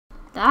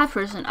That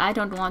person I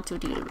don't want to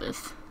deal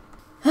with.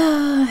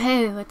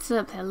 Hey, what's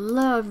up?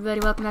 Hello everybody,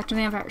 welcome back to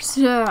Vampyr.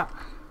 So,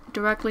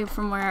 directly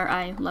from where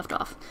I left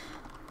off.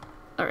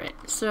 Alright,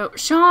 so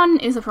Sean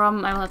is a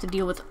problem I will have to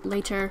deal with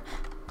later.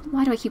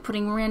 Why do I keep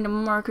putting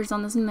random markers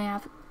on this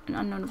map? An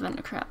unknown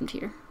event happened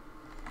here.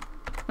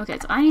 Okay,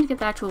 so I need to get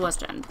back to the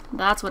West End.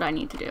 That's what I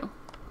need to do.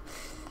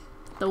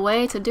 The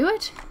way to do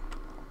it?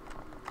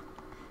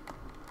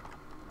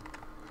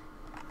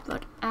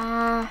 But,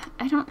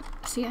 I don't...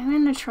 See, I'm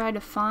gonna try to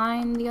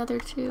find the other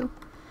two.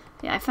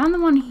 Yeah, I found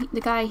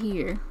the guy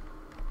here.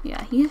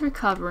 Yeah, he's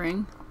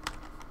recovering.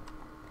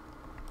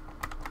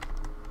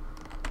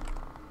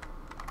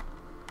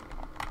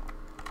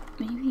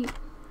 Maybe...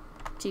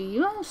 Do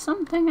you have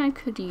something I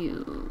could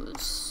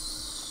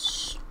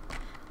use?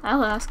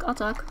 I'll ask. I'll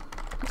talk.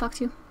 I'll talk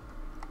to you.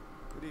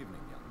 Good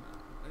evening, young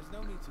man. There's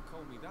no need to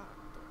call me that,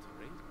 Dr.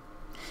 Reed.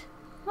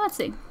 Let's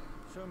see.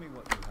 Show me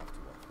what you have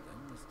to offer then,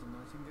 Mr.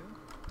 Nightingale.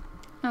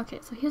 Okay,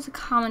 so here's a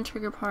common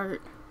trigger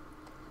part.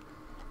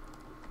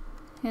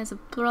 Here's a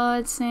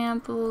blood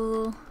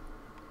sample.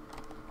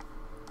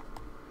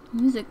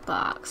 Music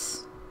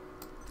box.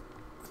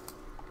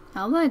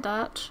 I'll buy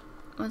that.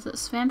 Was it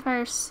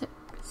Vampyr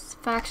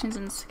factions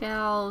and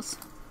scowls?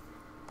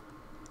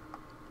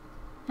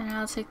 And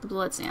I'll take the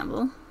blood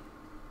sample.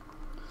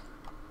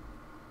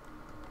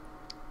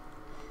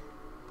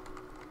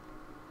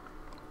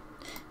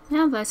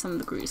 Now I'll buy some of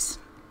the grease.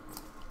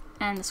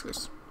 And the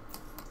screws.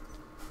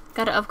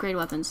 Gotta upgrade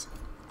weapons.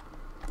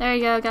 There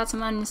you go, got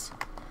some onions.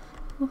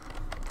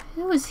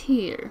 Who is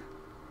here?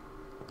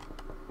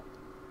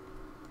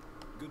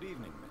 Good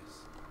evening, miss.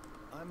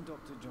 I'm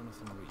Dr.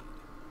 Jonathan Reed.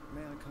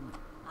 May I come in?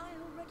 I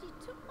already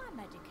took my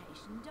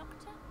medication,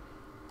 Doctor.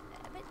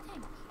 But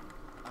thank you.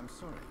 I'm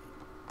sorry.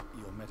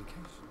 Your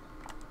medication?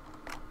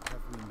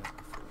 Have we met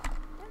before?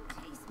 Don't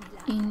tease me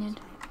like Enid.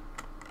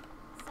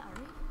 that.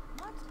 Sorry,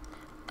 what?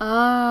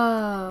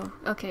 Oh,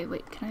 okay,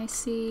 wait, can I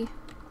see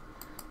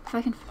if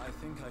I can... I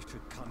think I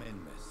should come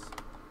in, miss.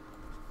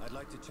 I'd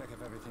like to check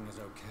if everything is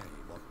okay,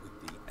 what with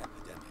the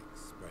epidemic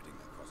spreading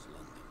across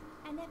London.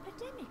 An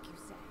epidemic, you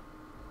say?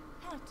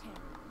 How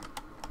terrible.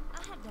 I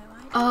had no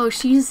idea. Oh,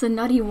 she's the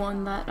nutty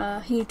one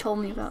that he told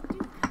me about. Do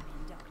come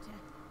in, Doctor.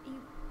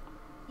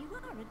 You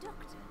are a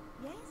doctor,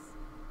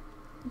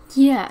 yes?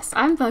 Yes,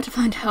 I'm about to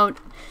find out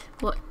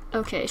what...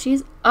 Okay,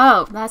 she's...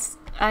 Oh, that's...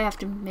 I have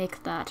to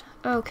make that.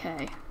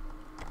 Okay.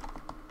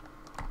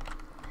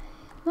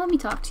 Let me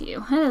talk to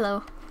you.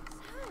 Hello.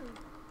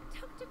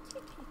 So, Dr.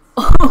 Tickets.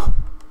 Oh!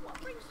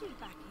 What brings you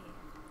back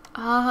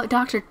here?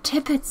 Dr. You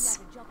Tippets.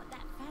 have a job at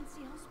that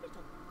fancy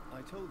hospital.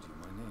 I told you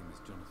my name is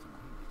Jonathan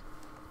Reed.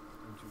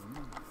 Don't you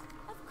remember?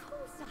 Of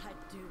course I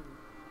do.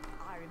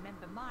 I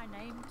remember my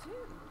name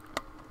too.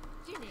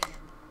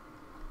 Gillian.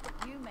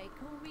 You may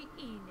call me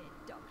Enid,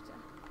 Doctor.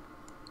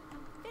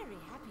 I'm very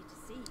happy to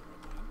see you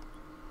again.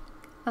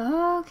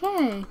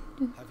 Okay.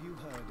 Have you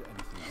heard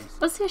anything recently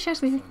Let's see if she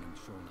actually... concerning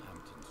Sean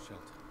Hampton's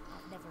shelter?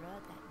 I've never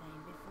heard that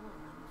name before,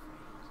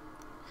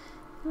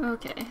 I'm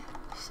afraid. Okay,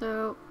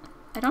 so...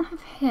 I don't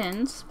have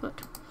hints,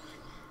 but...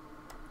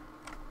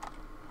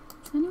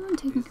 Is anyone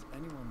taking... Is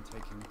anyone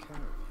taking care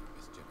of you,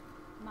 Miss Gillian?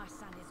 My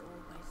son is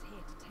always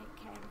here to take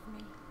care of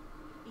me.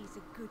 He's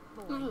a good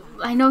boy.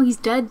 I know he's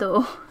dead,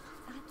 though.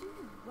 I do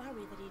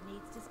worry that he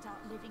needs to start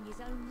living his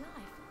own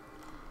life.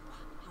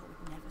 I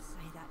would never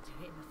say that to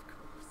him,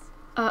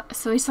 of course.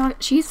 So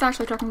she's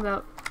actually talking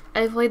about...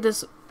 I played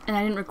this, and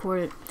I didn't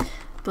record it.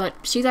 But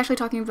she's actually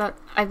talking about,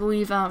 I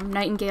believe,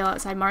 Nightingale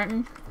outside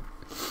Martin.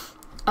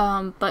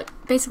 But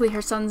basically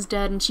her son's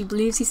dead, and she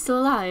believes he's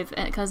still alive,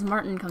 because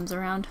Martin comes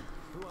around.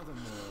 Who are the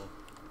more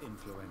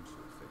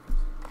influential figures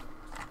in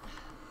the doctor?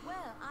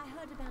 Well, I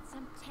heard about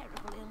some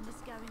terrible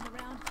illness going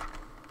around.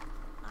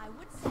 I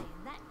would say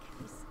in that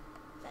case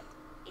that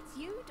it's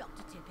you,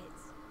 Dr.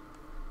 Tippets.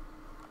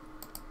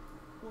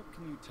 What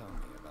can you tell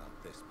me about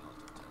this part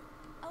of town?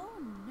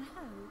 Oh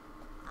no,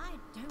 I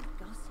don't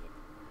gossip.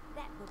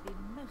 That would be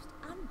most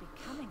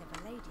unbecoming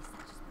of a lady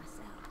such as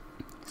myself.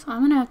 So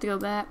I'm gonna have to go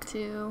back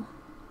to...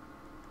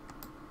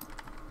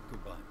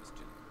 Goodbye, Miss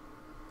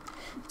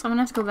Gillian. So I'm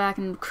gonna have to go back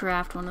and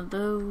craft one of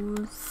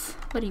those.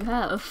 What do you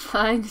have?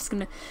 I'm just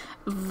gonna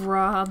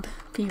rob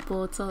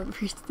people. It's all...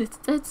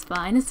 It's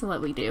fine. It's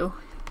what we do.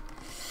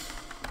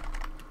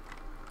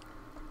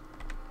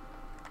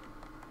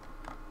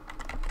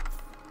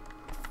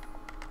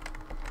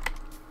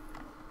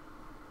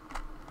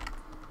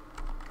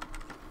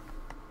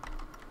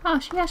 Oh,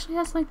 she actually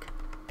has, like...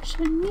 She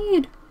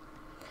need...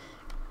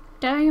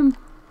 Damn.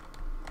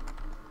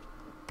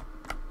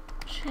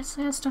 She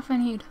actually has stuff I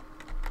need.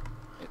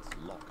 It's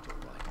locked, all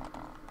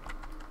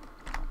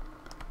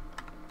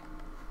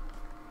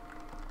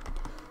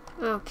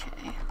right.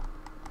 Okay.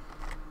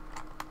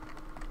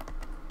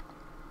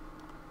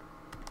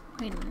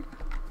 Wait a minute.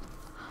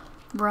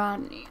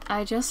 Rodney,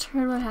 I just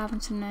heard what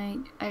happened tonight.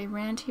 I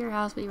ran to your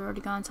house, but you were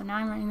already gone, so now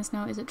I'm writing this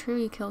note. Is it true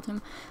you killed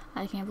him?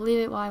 I can't believe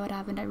it. Why? What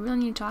happened? I really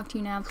need to talk to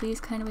you now. Please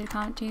kindly wait to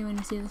contact you when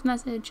you see this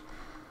message.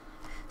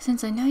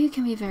 Since I know you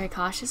can be very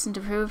cautious, and to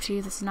prove to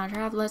you this is not a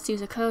trap, let's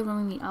use a code when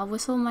we meet. I'll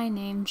whistle my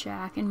name,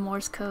 Jack, in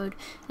Morse code,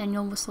 and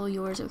you'll whistle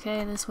yours,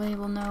 okay? This way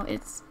you'll know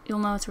it's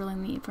really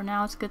me. For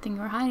now, it's a good thing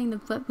you're hiding. The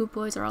Butt Boot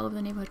Boys are all over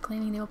the neighborhood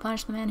claiming they will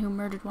punish the man who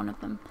murdered one of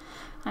them.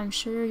 I'm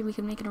sure we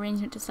can make an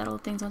arrangement to settle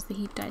things once the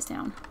heat dies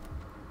down.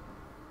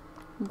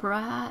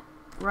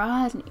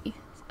 Rodney.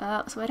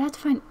 So I'd have to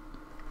find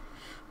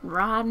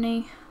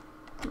Rodney.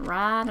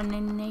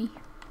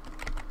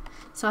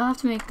 So I'll have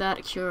to make that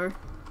a cure.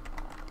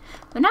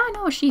 But now I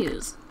know what she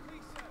is.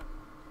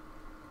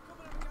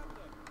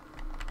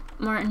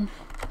 Martin.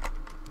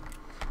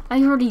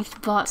 I already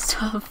bought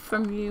stuff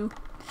from you.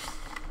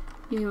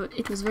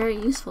 It was very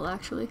useful,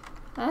 actually.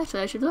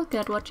 Actually, I should look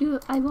at what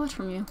I bought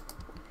from you.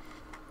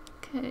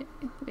 Okay,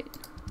 wait.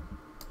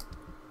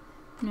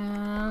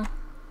 No.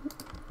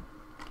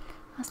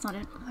 That's not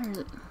it. Where is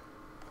it?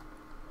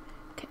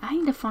 Okay, I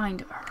need to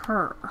find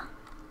her.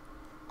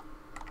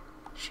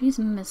 She's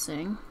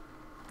missing.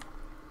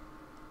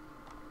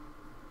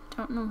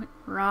 Don't know what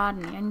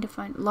Rodney. I need to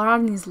find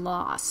Rodney's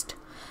lost.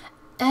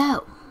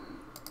 Oh.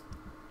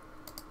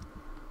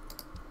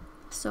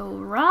 So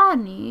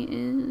Rodney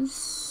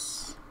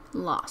is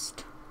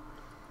lost.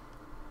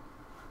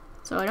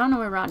 So I don't know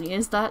where Rodney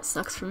is. That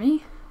sucks for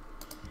me.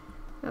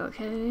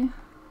 Okay.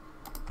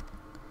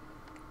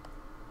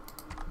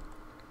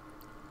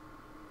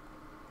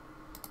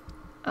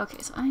 Okay,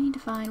 so I need to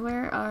find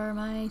where are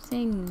my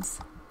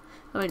things.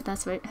 Oh wait,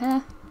 that's right.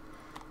 Huh?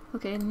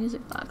 Okay, the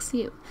music box.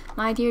 You.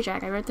 My dear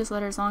Jack, I wrote this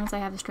letter as long as I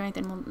have the strength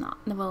and will not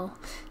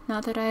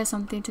that I have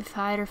something to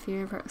hide or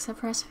fear, except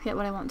for us to forget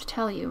what I want to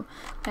tell you.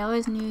 I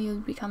always knew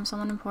you'd become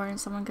someone important,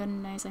 someone good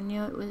and nice. I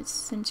knew it was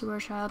since you were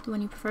a child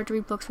when you preferred to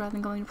read books rather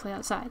than going to play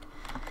outside.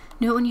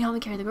 Knew it when you helped me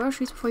carry the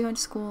groceries before you went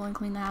to school and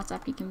clean the house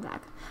after you came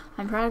back.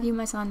 I'm proud of you,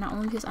 my son, not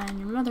only because I am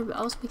your mother, but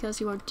also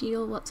because you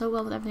deal so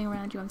well with everything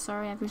around you. I'm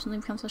sorry I've recently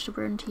become such a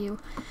burden to you.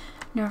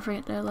 Never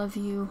forget that I love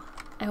you.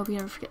 I hope you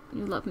never forget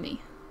you love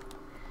me.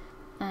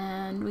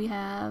 And we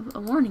have a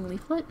warning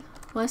leaflet.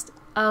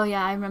 Oh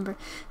yeah, I remember.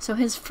 So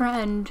his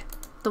friend,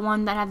 the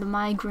one that had the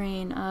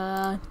migraine,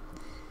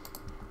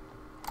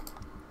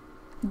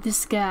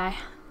 this guy,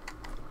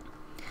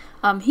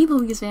 he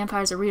believes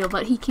vampires are real,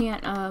 but he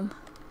can't,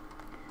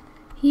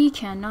 he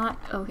cannot.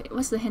 Okay,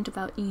 what's the hint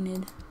about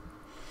Enid?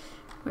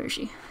 Where is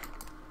she?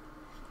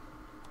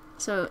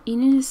 So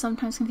Enid is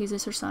sometimes confused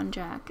as her son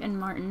Jack, and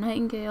Martin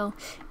Nightingale.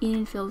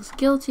 Enid feels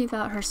guilty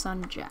about her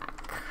son Jack.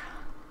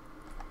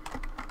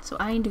 So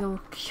I need to go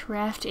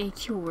craft a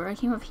cure. I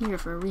came up here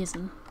for a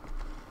reason.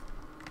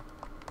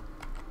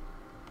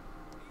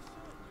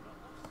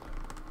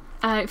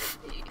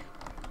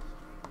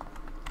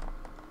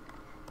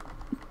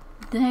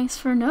 Thanks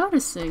for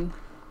noticing.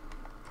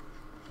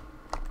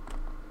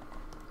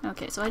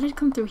 Okay, so I did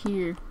come through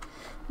here.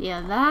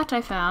 Yeah, that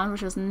I found,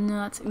 which was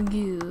not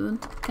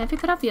good. Can I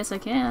pick it up? Yes, I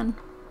can.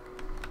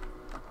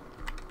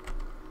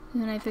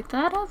 Can I pick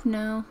that up?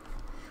 No.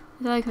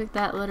 I thought I picked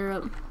that letter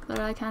up, but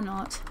I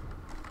cannot.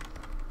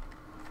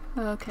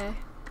 Okay.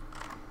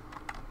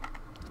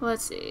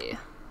 Let's see.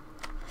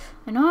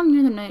 I know I'm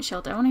near the night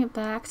shelter. I want to get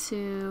back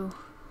to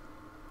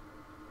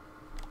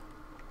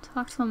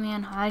talk to the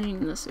man hiding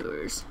in the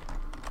sewers.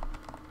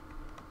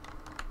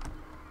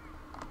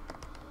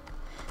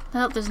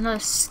 Oh, there's another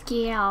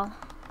scale.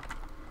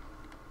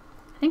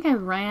 I think I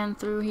ran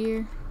through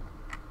here.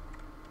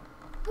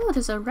 Oh,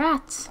 there's a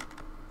rat.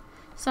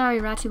 Sorry,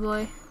 ratty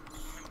boy.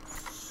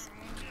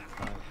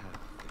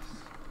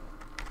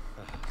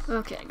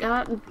 Okay,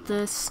 got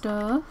this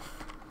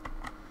stuff.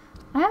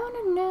 I want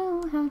to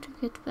know how to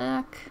get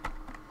back.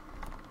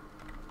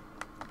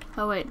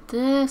 Oh wait,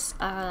 this.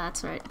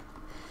 That's right.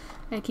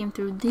 I came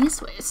through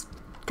these ways.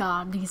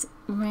 God, these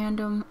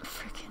random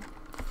freaking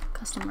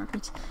custom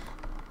markers.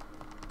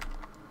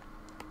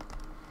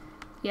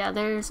 Yeah,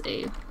 there's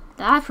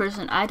that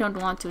person I don't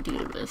want to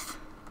deal with.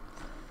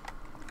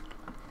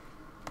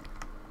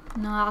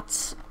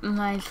 Not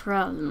my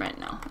problem right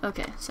now.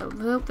 Okay, so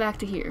we'll go back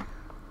to here.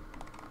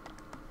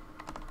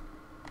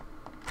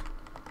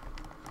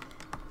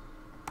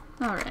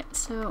 Alright,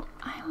 so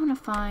I want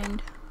to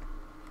find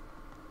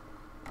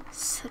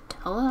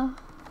Stella.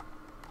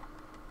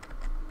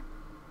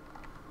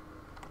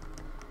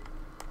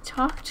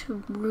 Talk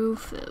to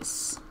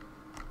Rufus.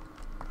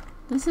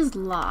 This is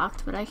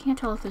locked, but I can't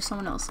tell if there's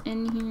someone else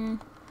in here.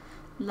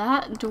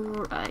 That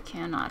door I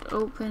cannot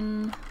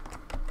open.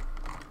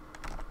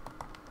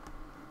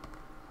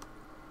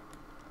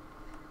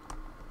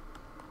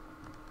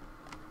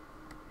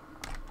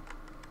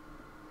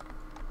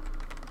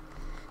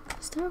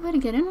 Is there a way to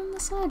get in on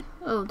this side?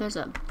 Oh, there's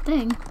a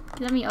thing.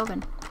 Let me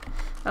open.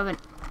 Open.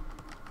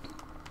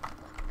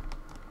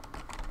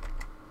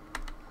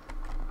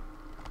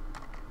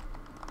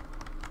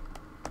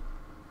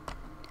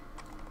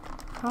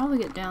 Probably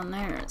get down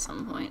there at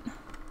some point.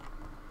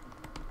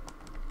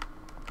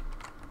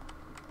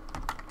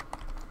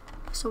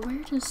 So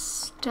where does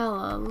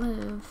Stella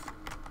live?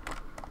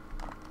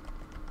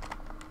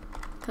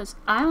 Because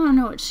I want to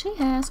know what she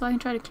has so I can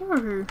try to cure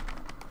her.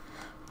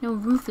 You know,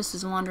 Rufus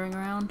is wandering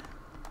around.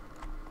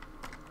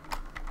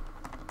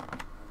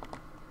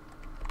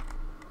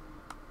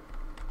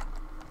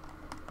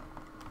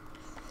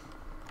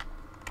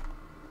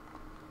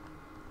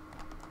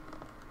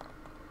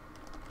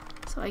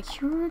 So I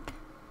cured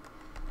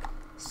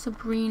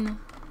Sabrina.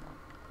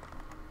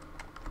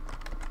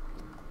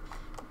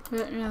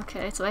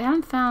 Okay, so I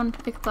haven't found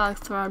Ichabod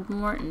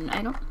Throckmorton.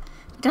 It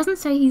doesn't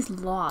say he's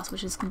lost,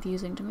 which is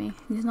confusing to me.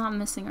 He's not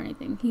missing or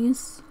anything.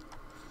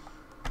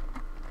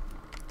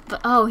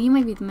 But oh, he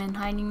might be the man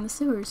hiding in the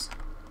sewers.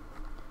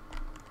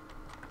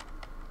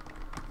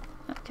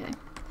 Okay.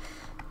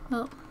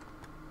 Well,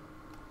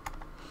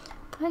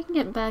 if I can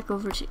get back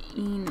over to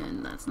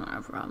Enid, that's not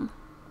a problem.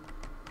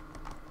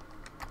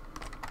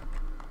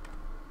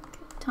 Okay,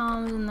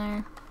 Tom's in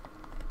there.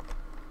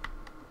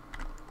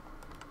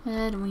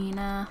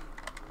 Edwina.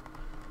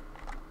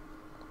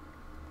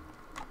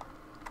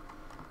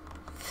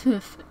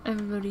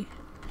 Everybody,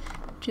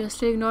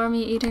 just ignore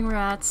me eating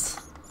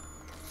rats.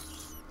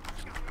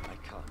 I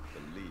can't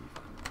believe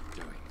I'm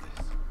doing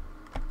this.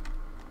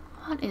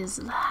 What is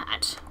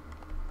that?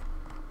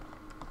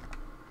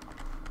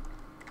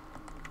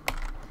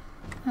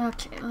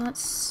 Okay,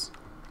 let's...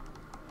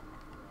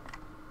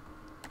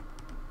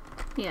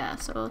 Yeah,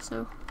 so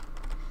also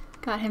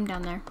got him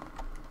down there.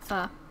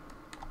 But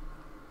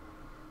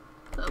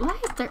why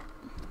is there...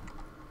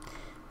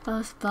 Oh,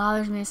 this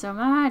bothers me so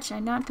much.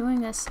 I'm not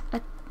doing this.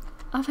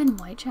 Up in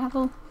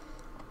Whitechapel?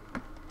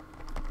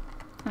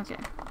 Okay.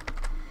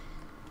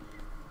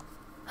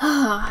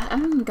 I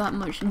haven't got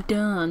much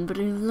done, but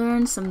I've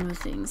learned some new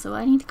things. So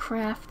I need to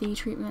craft the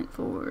treatment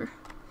for...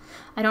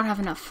 I don't have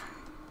enough.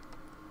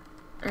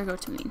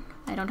 Ergotamine.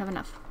 I don't have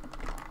enough.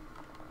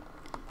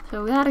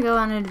 So we gotta go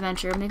on an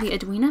adventure. Maybe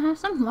Edwina has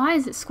some? Why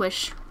is it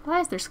squish? Why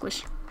is there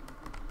squish?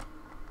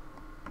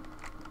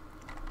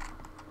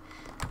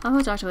 I'll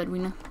go talk to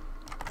Edwina.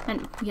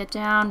 And get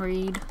down,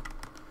 read.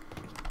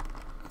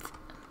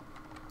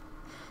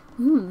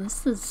 Ooh,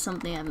 this is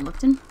something I haven't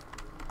looked in.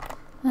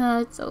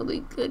 It's all the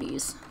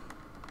goodies.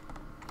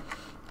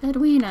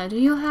 Edwina, do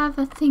you have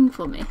a thing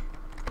for me?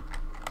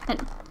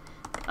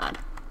 God.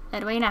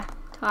 Edwina,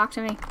 talk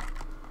to me.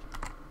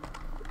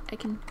 I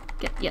can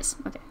get... Yes,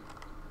 okay.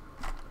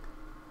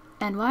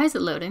 And why is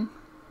it loading?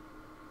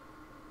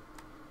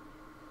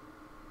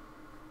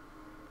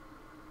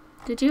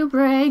 Did you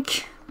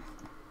break?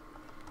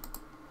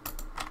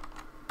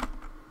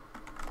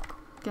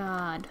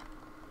 God.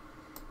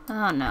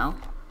 Oh no.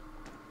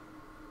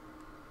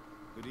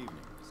 Good evening,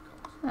 Miss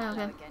Cox. Okay.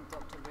 Hello again,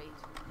 Dr. Reed.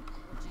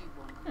 What do you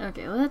want?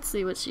 Okay, let's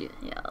see what she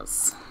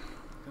has.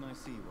 Can I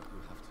see what you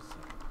have to say?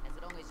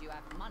 As long as you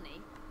have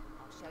money,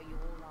 I'll show you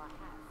all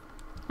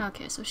I have.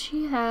 Okay, so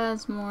she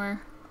has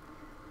more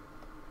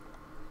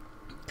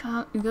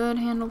good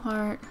handle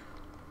part,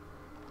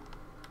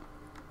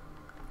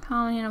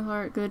 common handle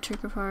part, good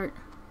trigger part.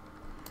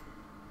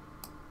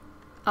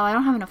 Oh, I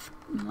don't have enough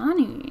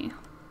money.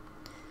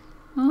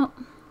 Well,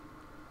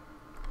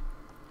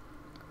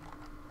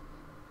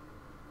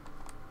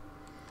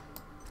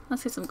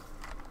 let's get some.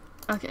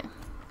 Okay.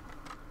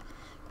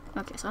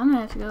 Okay, so I'm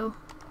gonna have to go.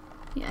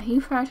 Yeah, he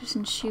practiced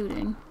in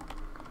shooting.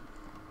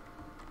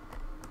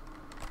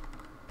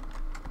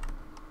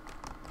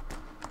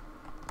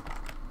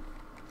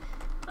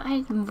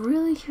 I'm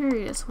really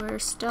curious where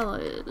Stella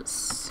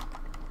is.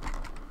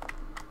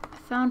 I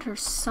found her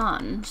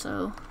son,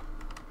 so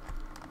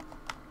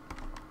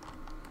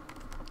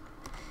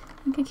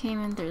I think I came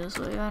in through this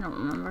way. I don't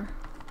remember.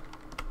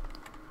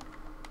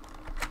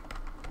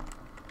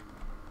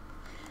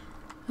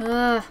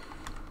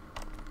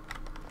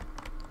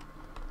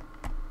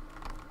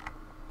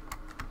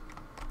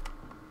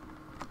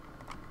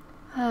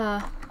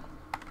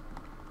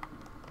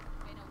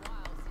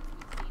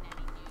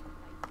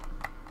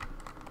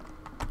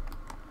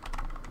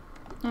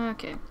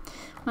 Okay,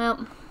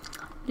 well,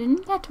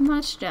 didn't get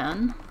much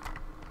done,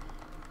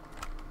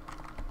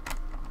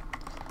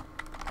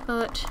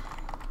 but,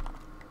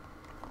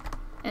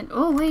 and,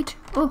 oh, wait,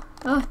 oh,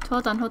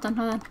 hold on,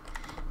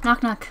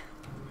 knock, knock,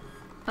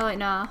 oh, wait,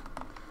 nah,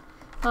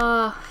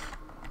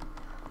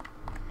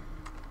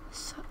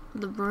 so,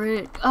 the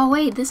bridge, oh,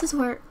 wait, this is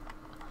where,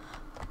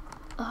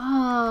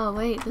 oh,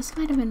 wait, this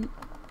might have been,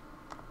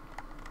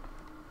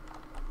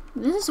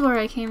 this is where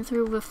I came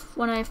through with,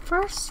 when I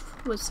first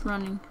was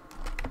running.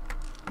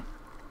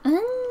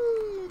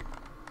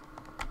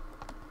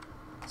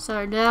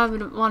 Sorry, now I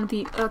would want to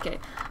be... Okay,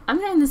 I'm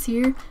gonna end this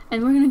here,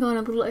 and we're gonna go on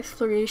a little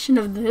exploration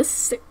of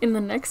this in the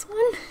next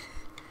one.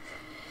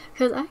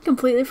 Because I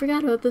completely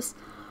forgot about this.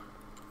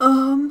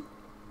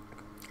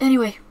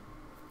 Anyway,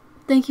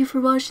 thank you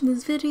for watching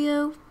this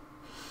video.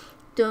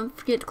 Don't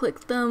forget to click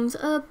thumbs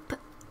up,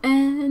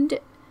 and...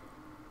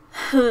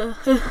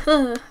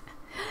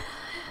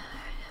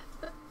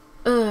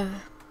 if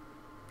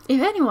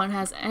anyone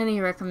has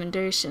any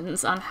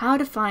recommendations on how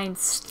to find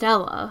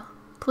Stella,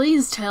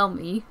 please tell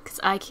me, because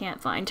I can't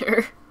find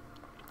her.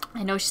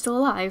 I know she's still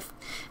alive.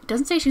 It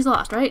doesn't say she's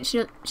lost, right?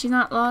 She's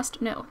not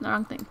lost? No, the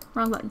wrong thing.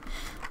 Wrong button.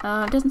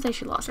 It doesn't say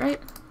she lost, right?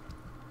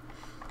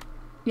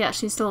 Yeah,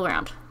 she's still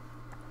around.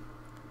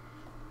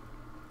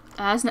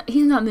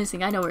 He's not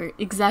missing. I know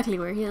exactly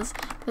where he is.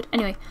 But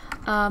anyway,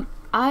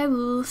 I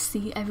will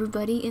see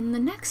everybody in the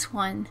next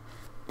one.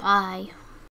 Bye.